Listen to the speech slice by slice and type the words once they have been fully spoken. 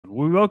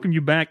We welcome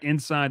you back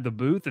inside the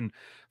booth. And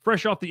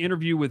fresh off the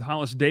interview with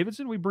Hollis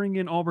Davidson, we bring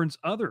in Auburn's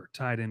other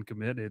tight end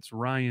commit. It's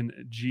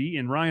Ryan G.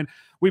 And Ryan,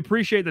 we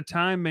appreciate the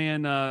time,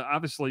 man.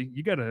 Obviously,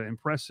 you got an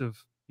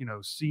impressive,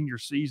 senior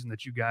season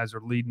that you guys are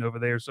leading over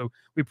there. So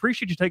we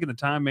appreciate you taking the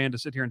time, man, to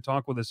sit here and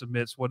talk with us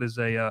amidst what is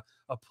a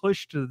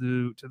push to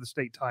the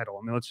state title.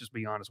 I mean, let's just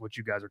be honest, what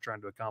you guys are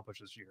trying to accomplish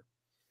this year.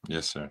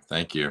 Yes, sir.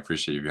 Thank you. I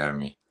appreciate you having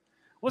me.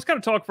 Let's kind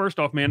of talk first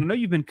off, man. I know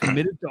you've been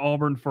committed to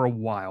Auburn for a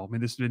while. I mean,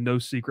 this has been no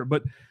secret,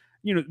 but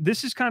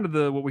this is kind of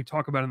the what we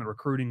talk about in the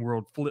recruiting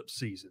world, flip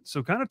season.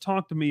 So kind of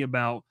talk to me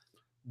about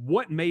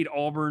what made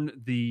Auburn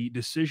the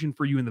decision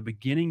for you in the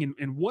beginning,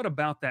 and what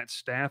about that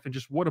staff and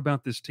just what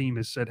about this team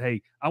has said,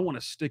 hey, I want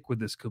to stick with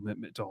this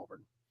commitment to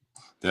Auburn.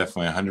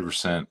 Definitely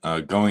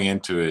 100%. Going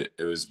into it,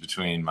 it was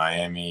between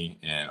Miami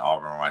and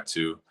Auburn, my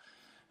two.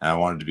 And I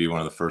wanted to be one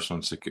of the first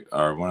ones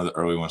or one of the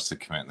early ones to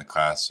commit in the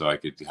class so I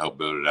could help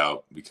build it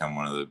out, become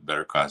one of the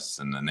better classes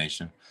in the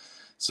nation.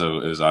 So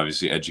it was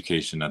obviously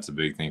education. That's a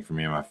big thing for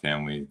me and my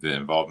family. The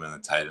involvement in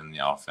the tight end and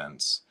the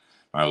offense,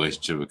 my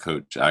relationship with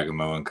Coach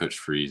Agamo and Coach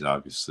Freeze,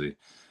 obviously.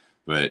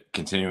 But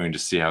continuing to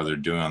see how they're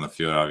doing on the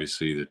field,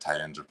 obviously the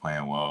tight ends are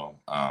playing well.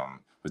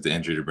 With the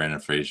injury to Brandon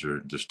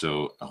Frazier, they're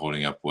still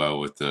holding up well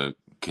with the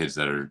kids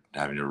that are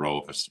having to roll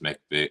up and make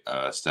big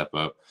step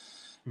up.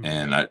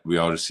 And we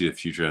all just see the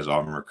future as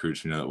Auburn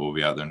recruits. We know that we'll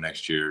be out there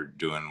next year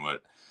doing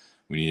what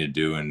we need to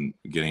do and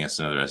getting us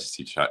another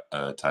SEC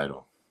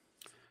title.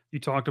 You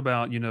talked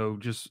about,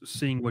 just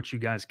seeing what you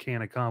guys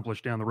can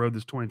accomplish down the road.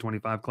 This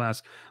 2025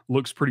 class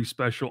looks pretty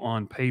special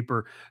on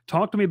paper.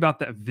 Talk to me about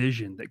that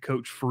vision that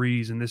Coach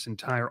Freeze and this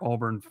entire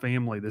Auburn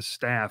family, this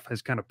staff,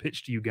 has kind of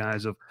pitched to you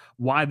guys of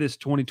why this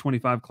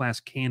 2025 class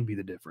can be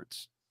the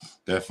difference.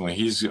 Definitely.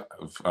 He's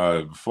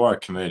before I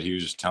committed, he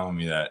was just telling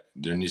me that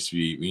we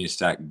need to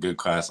stack good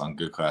class on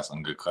good class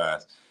on good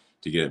class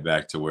to get it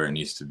back to where it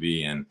needs to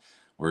be. And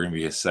we're going to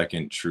be a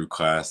second true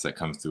class that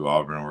comes through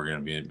Auburn, and we're going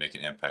to be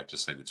making an impact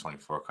just like the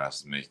 24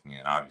 class is making.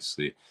 And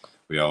obviously,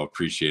 we all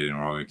appreciate it, and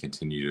we're all going to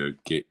continue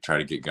to try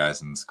to get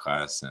guys in this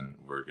class, and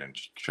we're going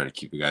to try to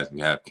keep the guys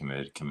we have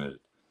committed.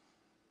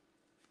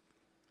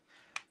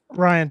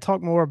 Ryan,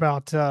 talk more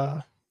about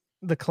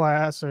the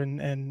class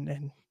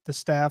and the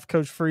staff,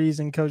 Coach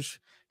Freeze and Coach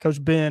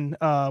Ben.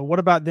 What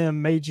about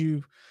them made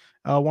you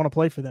want to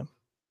play for them?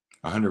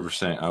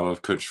 100%. I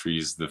love Coach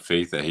Freeze, the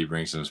faith that he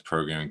brings in his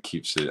program and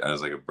keeps it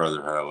as like a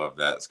brotherhood. I love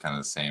that. It's kind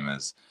of the same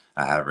as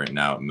I have right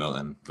now at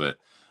Milton. But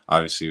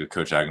obviously with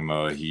Coach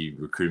Agamoa, he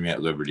recruited me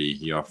at Liberty.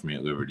 He offered me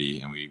at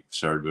Liberty, and we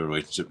started a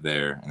relationship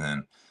there. And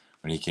then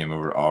when he came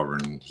over to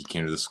Auburn, he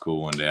came to the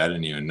school one day. I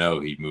didn't even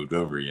know he'd moved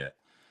over yet.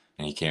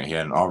 And he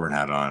had an Auburn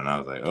hat on, and I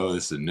was like, oh,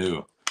 this is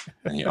new.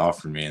 And he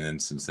offered me, and then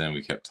since then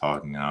we kept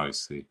talking. And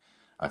obviously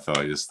I felt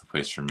like this is the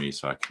place for me,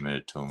 so I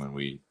committed to him, and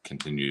we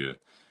continue to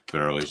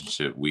build our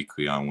relationship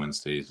weekly. On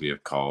Wednesdays we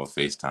have calls,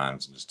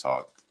 FaceTimes, and just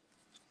talk.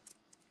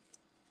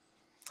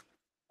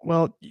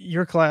 Well,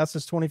 your class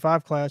is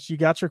 25 class. You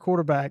got your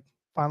quarterback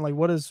finally.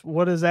 What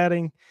is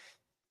adding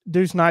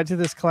Deuce Knight to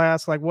this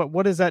class? Like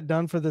what has that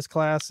done for this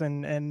class,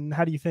 and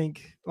how do you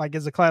think, like,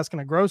 is the class going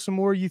to grow some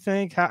more, you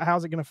think?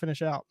 How's it going to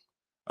finish out?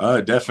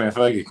 Definitely. I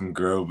feel like it can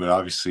grow, but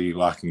obviously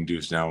locking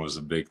Deuce down was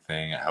a big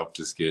thing. It helped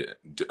us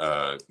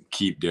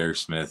keep Derek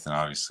Smith and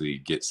obviously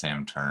get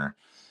Sam Turner.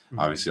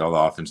 Obviously, all the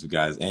offensive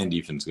guys and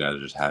defensive guys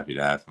are just happy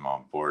to have him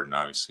on board, and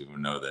obviously we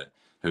know that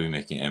he'll be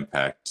making an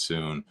impact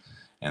soon,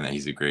 and that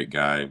he's a great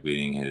guy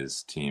leading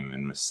his team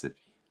in Mississippi.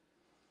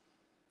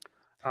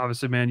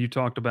 Obviously, man, you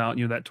talked about,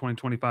 that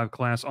 2025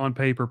 class on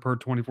paper per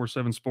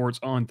 24/7 Sports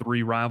on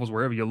 3 Rivals.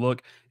 Wherever you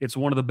look, it's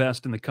one of the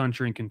best in the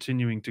country and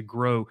continuing to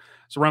grow.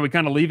 So, Ryan, we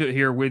kind of leave it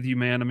here with you,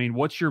 man. I mean,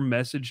 what's your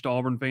message to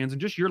Auburn fans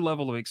and just your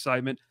level of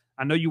excitement?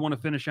 I know you want to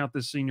finish out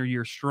this senior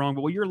year strong,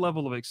 but your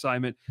level of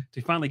excitement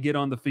to finally get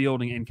on the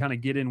field and kind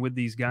of get in with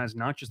these guys,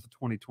 not just the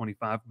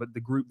 2025, but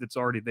the group that's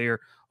already there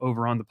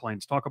over on the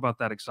Plains. Talk about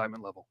that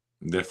excitement level.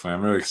 Definitely.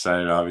 I'm really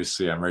excited.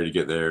 Obviously, I'm ready to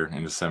get there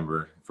in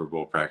December for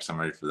bowl practice. I'm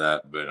ready for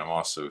that, but I'm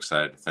also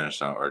excited to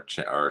finish out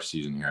our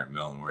season here at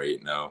Milton. We're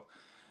 8-0.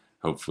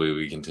 Hopefully,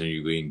 we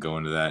continue leading,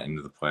 going to that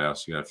into the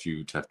playoffs. We got a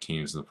few tough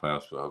teams in the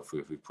playoffs, but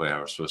hopefully, if we play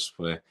how we're supposed to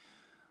play,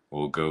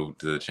 we'll go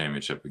to the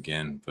championship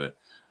again. But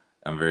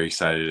I'm very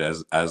excited,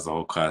 as the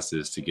whole class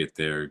is, to get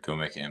there, go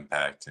make an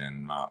impact,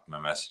 and my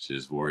message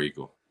is War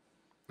Eagle.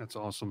 That's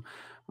awesome.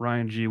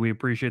 Ryan G., we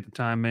appreciate the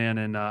time, man.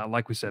 And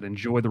like we said,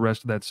 enjoy the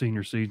rest of that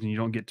senior season. You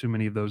don't get too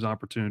many of those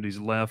opportunities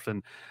left.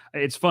 And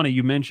it's funny,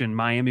 you mentioned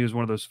Miami was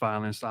one of those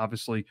finalists.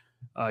 Obviously,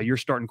 your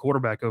starting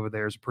quarterback over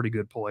there is a pretty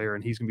good player,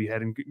 and he's going to be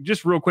heading.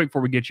 Just real quick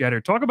before we get you out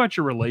here, talk about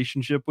your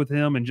relationship with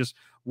him and just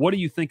what do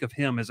you think of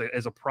him as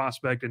a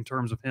prospect in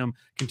terms of him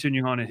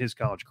continuing on in his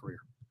college career?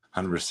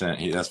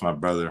 100%. That's my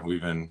brother.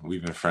 We've been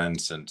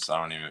friends since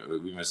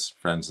we've been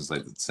friends since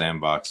like the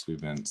sandbox.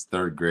 We've been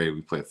 3rd grade.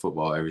 We played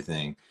football,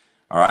 everything.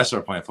 Or I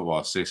started playing football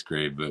in 6th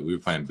grade, but we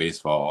were playing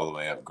baseball all the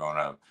way up growing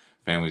up.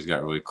 Families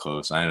got really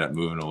close. I ended up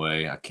moving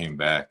away. I came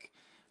back.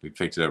 We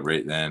picked it up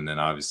right then. And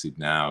obviously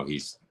now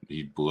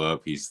he blew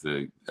up. He's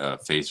the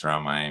face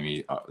around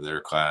Miami,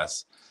 their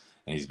class.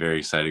 and he's very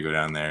excited to go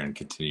down there and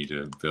continue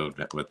to build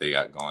what they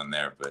got going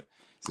there. But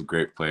he's a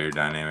great player,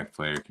 dynamic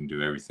player, can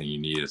do everything you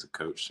need as a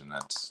coach, and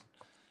that's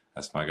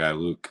my guy,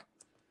 Luke.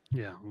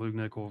 Yeah, Luke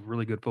Nickel,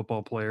 really good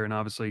football player, and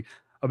obviously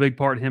a big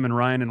part, him and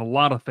Ryan, and a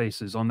lot of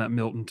faces on that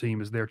Milton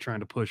team as they're trying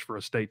to push for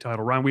a state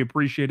title. Ryan, we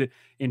appreciate it.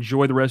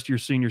 Enjoy the rest of your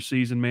senior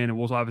season, man, and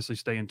we'll obviously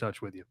stay in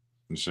touch with you.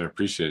 Sure,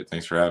 appreciate it.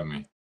 Thanks for having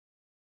me.